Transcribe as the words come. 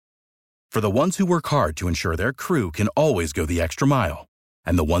For the ones who work hard to ensure their crew can always go the extra mile,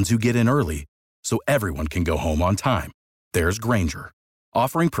 and the ones who get in early so everyone can go home on time, there's Grainger,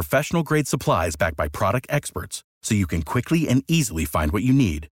 offering professional-grade supplies backed by product experts so you can quickly and easily find what you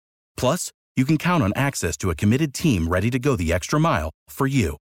need. Plus, you can count on access to a committed team ready to go the extra mile for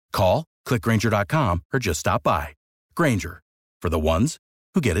you. Call, click Grainger.com, or just stop by. Grainger, for the ones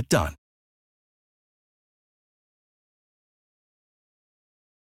who get it done.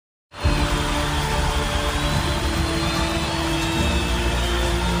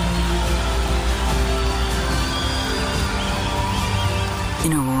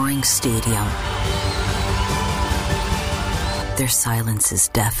 In a roaring stadium, their silence is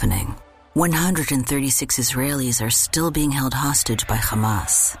deafening. 136 Israelis are still being held hostage by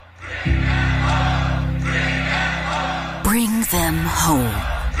Hamas. Bring them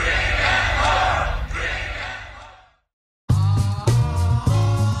home.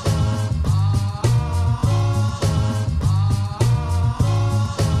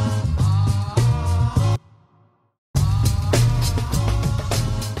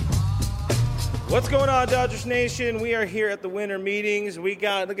 What's going on, Dodgers Nation? We are here at the winter meetings. We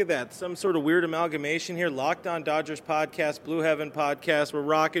got, look at that, some sort of weird amalgamation here. Locked On Dodgers podcast, Blue Heaven podcast. We're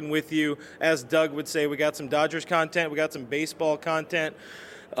rocking with you. As Doug would say, we got some Dodgers content. We got some baseball content.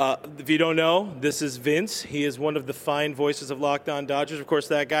 If you don't know, this is Vince. He is one of the fine voices of Locked On Dodgers. Of course,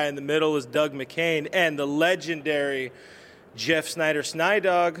 that guy in the middle is Doug McCain, and the legendary Jeff Snyder,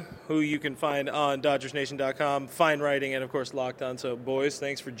 Snydog, who you can find on DodgersNation.com, fine writing, and, of course, Locked On. So, boys,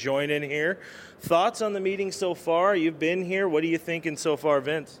 thanks for joining here. Thoughts on the meeting so far? You've been here. What are you thinking so far,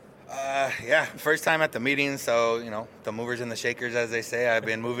 Vince? Yeah, first time at the meeting, so, the movers and the shakers, as they say. I've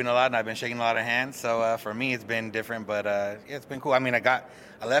been moving a lot, and I've been shaking a lot of hands. So, for me, it's been different, but, yeah, it's been cool. I mean, I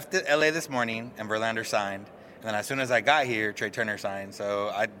left L.A. this morning, and Verlander signed. And then as soon as I got here, Trea Turner signed.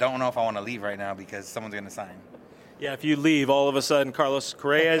 So, I don't know if I want to leave right now because someone's going to sign. Yeah, if you leave, all of a sudden, Carlos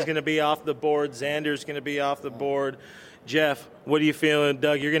Correa is going to be off the board. Xander's going to be off the board. Jeff, what are you feeling?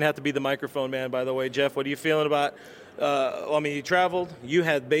 Doug, you're going to have to be the microphone man, by the way. Jeff, what are you feeling about? You traveled. You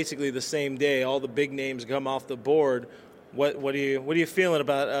had basically the same day. All the big names come off the board. What are you feeling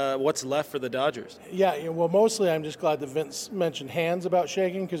about what's left for the Dodgers? Yeah, well, mostly I'm just glad that Vince mentioned hands about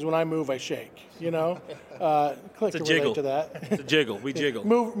shaking, because when I move, I shake. Click it's a to jiggle. relate to that. It's a jiggle. We jiggle.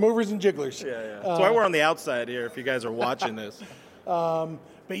 Movers and jigglers. Yeah. That's why we're on the outside here. If you guys are watching this. But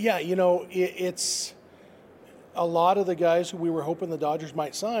yeah, it's a lot of the guys who we were hoping the Dodgers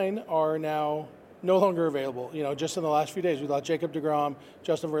might sign are now no longer available. Just in the last few days, we thought Jacob deGrom,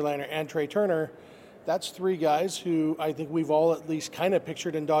 Justin Verlander, and Trea Turner. That's three guys who I think we've all at least kind of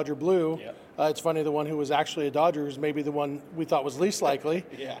pictured in Dodger blue. Yep. It's funny, the one who was actually a Dodger is maybe the one we thought was least likely.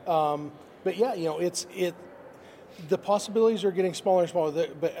 Yeah. But yeah, the possibilities are getting smaller and smaller.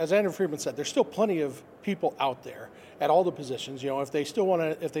 But as Andrew Friedman said, there's still plenty of people out there at all the positions. If they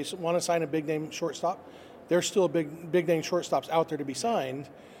want to sign a big name shortstop, there's still big name shortstops out there to be signed.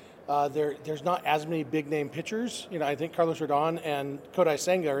 There's not as many big name pitchers. I think Carlos Rodon and Kodai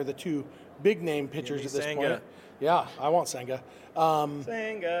Senga are the two big name pitchers at this point. Yeah, I want Senga.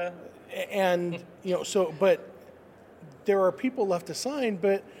 Senga. And but there are people left to sign.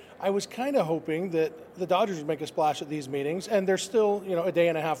 But I was kind of hoping that the Dodgers would make a splash at these meetings, and there's still a day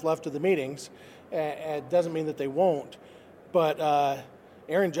and a half left of the meetings. It doesn't mean that they won't, but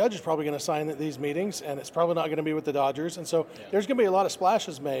Aaron Judge is probably going to sign at these meetings, and it's probably not going to be with the Dodgers. And so there's going to be a lot of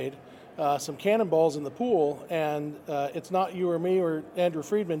splashes made. Some cannonballs in the pool, and it's not you or me or Andrew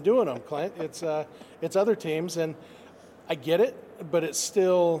Friedman doing them, Clint. It's other teams, and I get it, but it's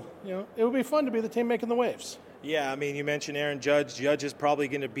still, it would be fun to be the team making the waves. Yeah, you mentioned Aaron Judge. Judge is probably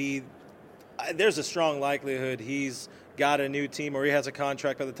going to be – there's a strong likelihood he's got a new team or he has a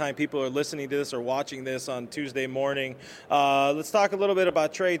contract by the time people are listening to this or watching this on Tuesday morning. Let's talk a little bit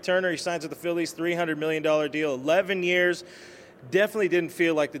about Trea Turner. He signs with the Phillies, $300 million deal, 11 years. Definitely didn't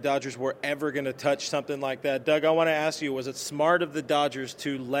feel like the Dodgers were ever going to touch something like that. Doug, I want to ask you, was it smart of the Dodgers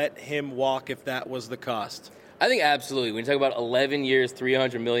to let him walk if that was the cost? I think absolutely. When you talk about 11 years,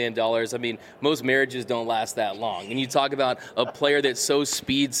 $300 million, most marriages don't last that long. And you talk about a player that's so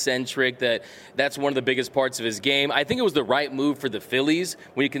speed-centric that's one of the biggest parts of his game. I think it was the right move for the Phillies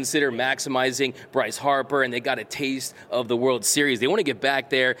when you consider maximizing Bryce Harper, and they got a taste of the World Series. They want to get back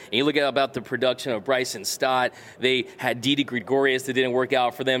there, and you look at about the production of Bryson Stott. They had Didi Gregorius that didn't work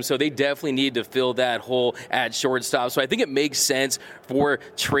out for them, so they definitely needed to fill that hole at shortstop. So I think it makes sense for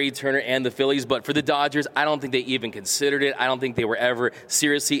Trea Turner and the Phillies, but for the Dodgers, I don't think think they even considered it. I don't think they were ever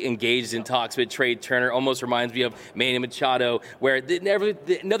seriously engaged in talks with Trea Turner. Almost reminds me of Manny Machado, where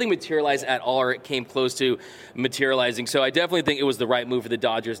nothing materialized at all, or it came close to materializing. So I definitely think it was the right move for the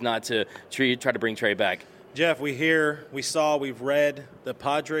Dodgers not to try to bring Trea back. Jeff, we've read the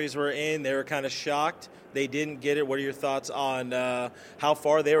Padres were in. They were kind of shocked they didn't get it. What are your thoughts on how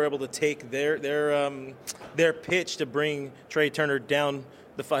far they were able to take their pitch to bring Trea Turner down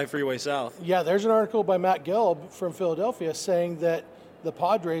the 5 freeway south? Yeah, there's an article by Matt Gelb from Philadelphia saying that the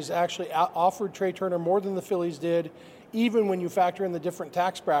Padres actually offered Trea Turner more than the Phillies did, even when you factor in the different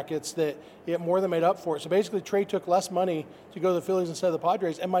tax brackets, that it more than made up for it. So basically, Trea took less money to go to the Phillies instead of the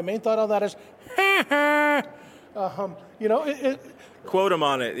Padres. And my main thought on that is, quote him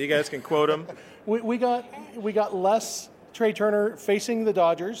on it. You guys can quote him. We got less Trea Turner facing the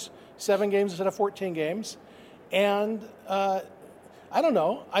Dodgers, 7 games instead of 14 games. And I don't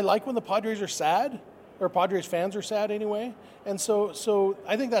know. I like when the Padres are sad, or Padres fans are sad anyway. And so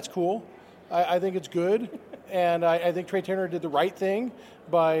I think that's cool. I think it's good. And I think Trea Turner did the right thing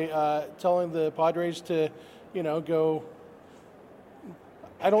by telling the Padres to, go.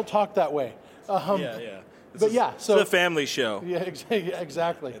 I don't talk that way. So it's a family show. Yeah,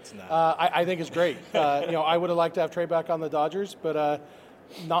 exactly. It's not. I think it's great. I would have liked to have Trea back on the Dodgers, but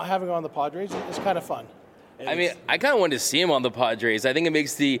not having him on the Padres is kind of fun. I mean, I kind of wanted to see him on the Padres. I think it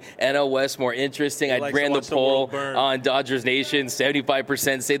makes the NL West more interesting. I ran the poll on Dodgers Nation.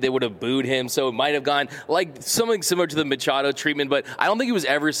 75% say they would have booed him, so it might have gone like something similar to the Machado treatment, but I don't think he was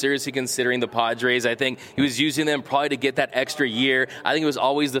ever seriously considering the Padres. I think he was using them probably to get that extra year. I think it was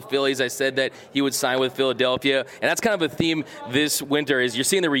always the Phillies. I said that he would sign with Philadelphia, and that's kind of a theme this winter is you're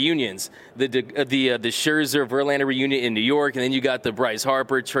seeing the reunions. The Scherzer Verlander reunion in New York, and then you got the Bryce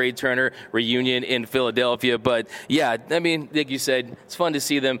Harper, Trea Turner reunion in Philadelphia. But yeah, I mean, like you said, it's fun to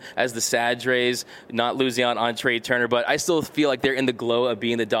see them as the Sadres, not losing out on Trea Turner, but I still feel like they're in the glow of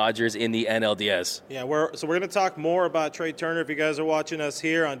being the Dodgers in the NLDS. Yeah, we're going to talk more about Trea Turner if you guys are watching us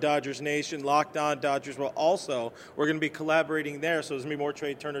here on Dodgers Nation, Locked On Dodgers. Well, also, we're going to be collaborating there, so there's going to be more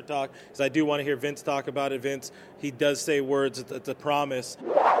Trea Turner talk, because I do want to hear Vince talk about it. Vince, he does say words, it's a promise.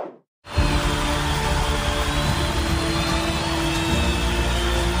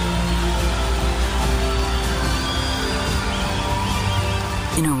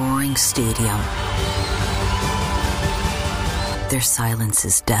 In a roaring stadium, their silence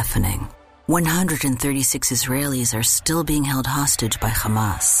is deafening. 136 Israelis are still being held hostage by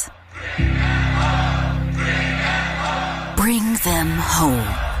Hamas. Bring them home.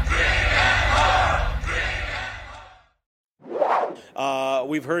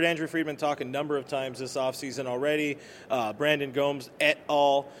 We've heard Andrew Friedman talk a number of times this offseason already. Brandon Gomes et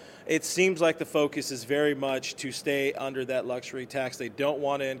al. It seems like the focus is very much to stay under that luxury tax. They don't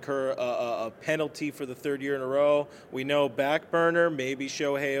want to incur a penalty for the 3rd year in a row. We know back burner, maybe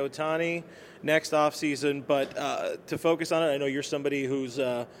Shohei Ohtani next offseason. But to focus on it, I know you're somebody who's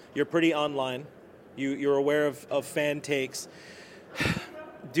you're pretty online. You're aware of fan takes.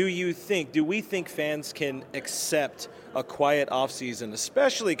 Do we think fans can accept a quiet offseason,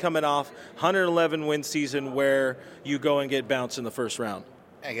 especially coming off 111-win season where you go and get bounced in the first round?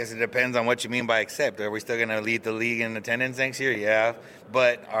 I guess it depends on what you mean by accept. Are we still going to lead the league in attendance next year? Yeah.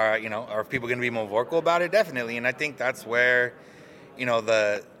 But are people going to be more vocal about it? Definitely. And I think that's where,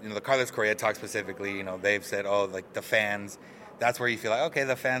 the Carlos Correa talk specifically, they've said, the fans, that's where you feel like, okay,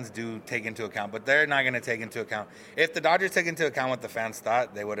 the fans do take into account, but they're not going to take into account. If the Dodgers took into account what the fans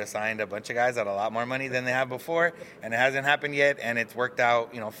thought, they would have signed a bunch of guys at a lot more money than they have before, and it hasn't happened yet, and it's worked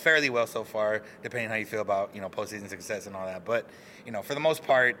out, fairly well so far, depending on how you feel about, postseason success and all that. But, for the most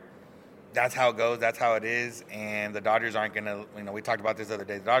part, that's how it goes. That's how it is. And the Dodgers aren't going to, we talked about this the other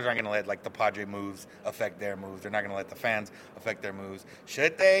day, the Dodgers aren't going to let, the Padre moves affect their moves. They're not going to let the fans affect their moves.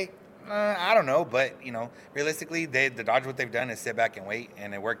 Should they? I don't know, but, realistically, the Dodgers, what they've done is sit back and wait,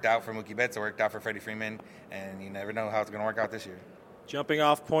 and it worked out for Mookie Betts, it worked out for Freddie Freeman, and you never know how it's going to work out this year. Jumping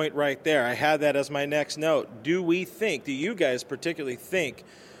off point right there. I had that as my next note. Do you guys particularly think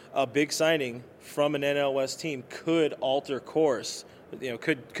a big signing from an NL West team could alter course,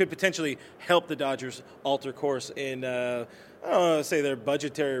 could potentially help the Dodgers alter course in I don't want to say their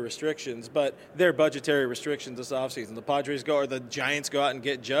budgetary restrictions, but their budgetary restrictions this offseason? The Padres go, or the Giants go out and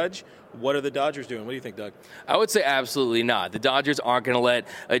get Judge. What are the Dodgers doing? What do you think, Doug? I would say absolutely not. The Dodgers aren't going to let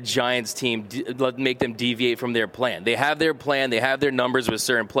a Giants team make them deviate from their plan. They have their plan. They have their numbers with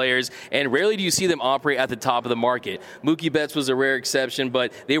certain players, and rarely do you see them operate at the top of the market. Mookie Betts was a rare exception,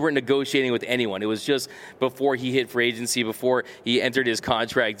 but they weren't negotiating with anyone. It was just before he hit free agency, before he entered his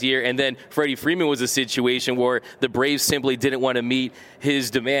contract year. And then Freddie Freeman was a situation where the Braves simply didn't didn't want to meet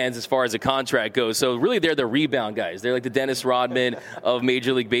his demands as far as the contract goes. So really, they're the rebound guys. They're like the Dennis Rodman of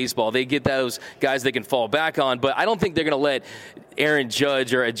Major League Baseball. They get those guys they can fall back on, but I don't think they're going to let Aaron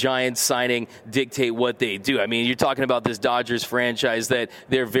Judge or a Giants signing dictate what they do. I mean, you're talking about this Dodgers franchise that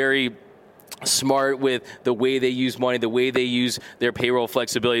they're very smart with the way they use money, the way they use their payroll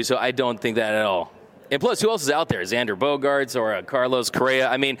flexibility. So I don't think that at all. And plus, who else is out there? Xander Bogaerts or Carlos Correa?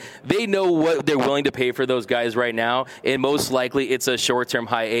 I mean, they know what they're willing to pay for those guys right now, and most likely it's a short-term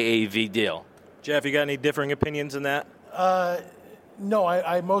high AAV deal. Jeff, you got any differing opinions in that? No,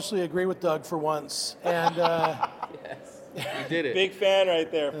 I mostly agree with Doug for once. And Yes, you did it. Big fan right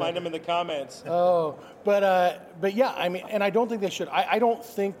there. Find him in the comments. But yeah, I mean, and I don't think they should. I don't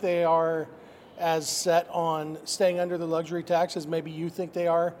think they are as set on staying under the luxury tax as maybe you think they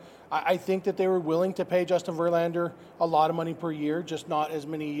are. I think that they were willing to pay Justin Verlander a lot of money per year, just not as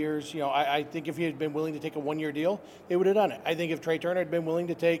many years. You know, I think if he had been willing to take a one-year deal, they would have done it. I think if Trey Turner had been willing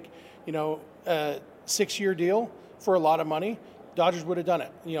to take, a 6-year deal for a lot of money, Dodgers would have done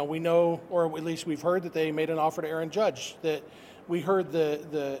it. You know, we know, or at least we've heard that they made an offer to Aaron Judge. That we heard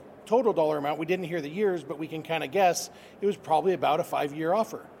the total dollar amount. We didn't hear the years, but we can kind of guess it was probably about a 5-year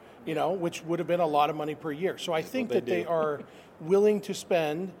offer, which would have been a lot of money per year. So I think that they are willing to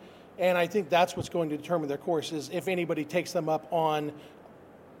spend. And I think that's what's going to determine their course is if anybody takes them up on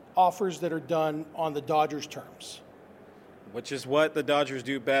offers that are done on the Dodgers' terms. Which is what the Dodgers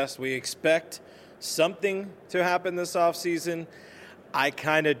do best. We expect something to happen this offseason. I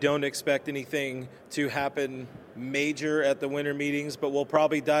kind of don't expect anything to happen major at the winter meetings, but we'll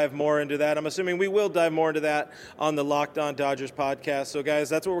probably dive more into that. I'm assuming we will dive more into that on the Locked On Dodgers podcast. So, guys,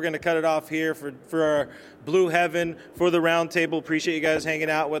 that's what we're going to cut it off here for our Blue Heaven, for the Roundtable. Appreciate you guys hanging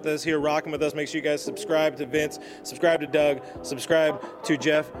out with us here, rocking with us. Make sure you guys subscribe to Vince, subscribe to Doug, subscribe to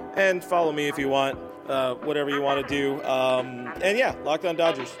Jeff, and follow me if you want, whatever you want to do. And, yeah, Locked On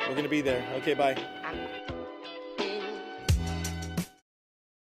Dodgers. We're going to be there. Okay, bye.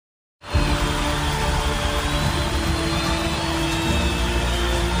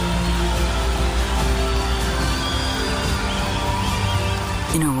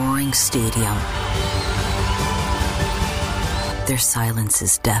 In a roaring stadium, their silence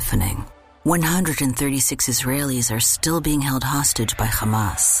is deafening. 136 Israelis are still being held hostage by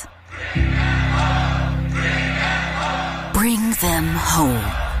Hamas. Bring them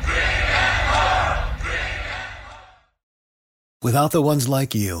home. Without the ones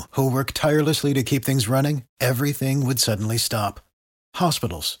like you, who work tirelessly to keep things running, everything would suddenly stop.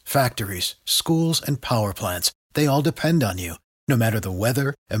 Hospitals, factories, schools, and power plants, they all depend on you. No matter the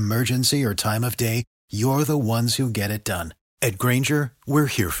weather, emergency, or time of day, you're the ones who get it done. At Grainger, we're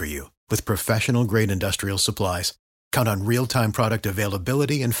here for you with professional-grade industrial supplies. Count on real-time product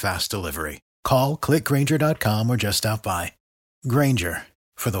availability and fast delivery. Call, clickgrainger.com, or just stop by. Grainger,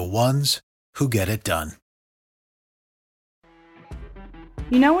 for the ones who get it done.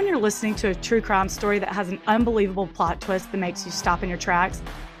 You know when you're listening to a true crime story that has an unbelievable plot twist that makes you stop in your tracks?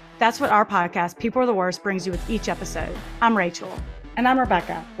 That's what our podcast, People Are the Worst, brings you with each episode. I'm Rachel. And I'm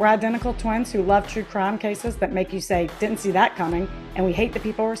Rebecca. We're identical twins who love true crime cases that make you say, didn't see that coming, and we hate the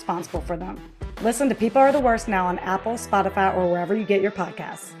people responsible for them. Listen to People Are the Worst now on Apple, Spotify, or wherever you get your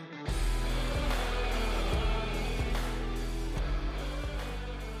podcasts.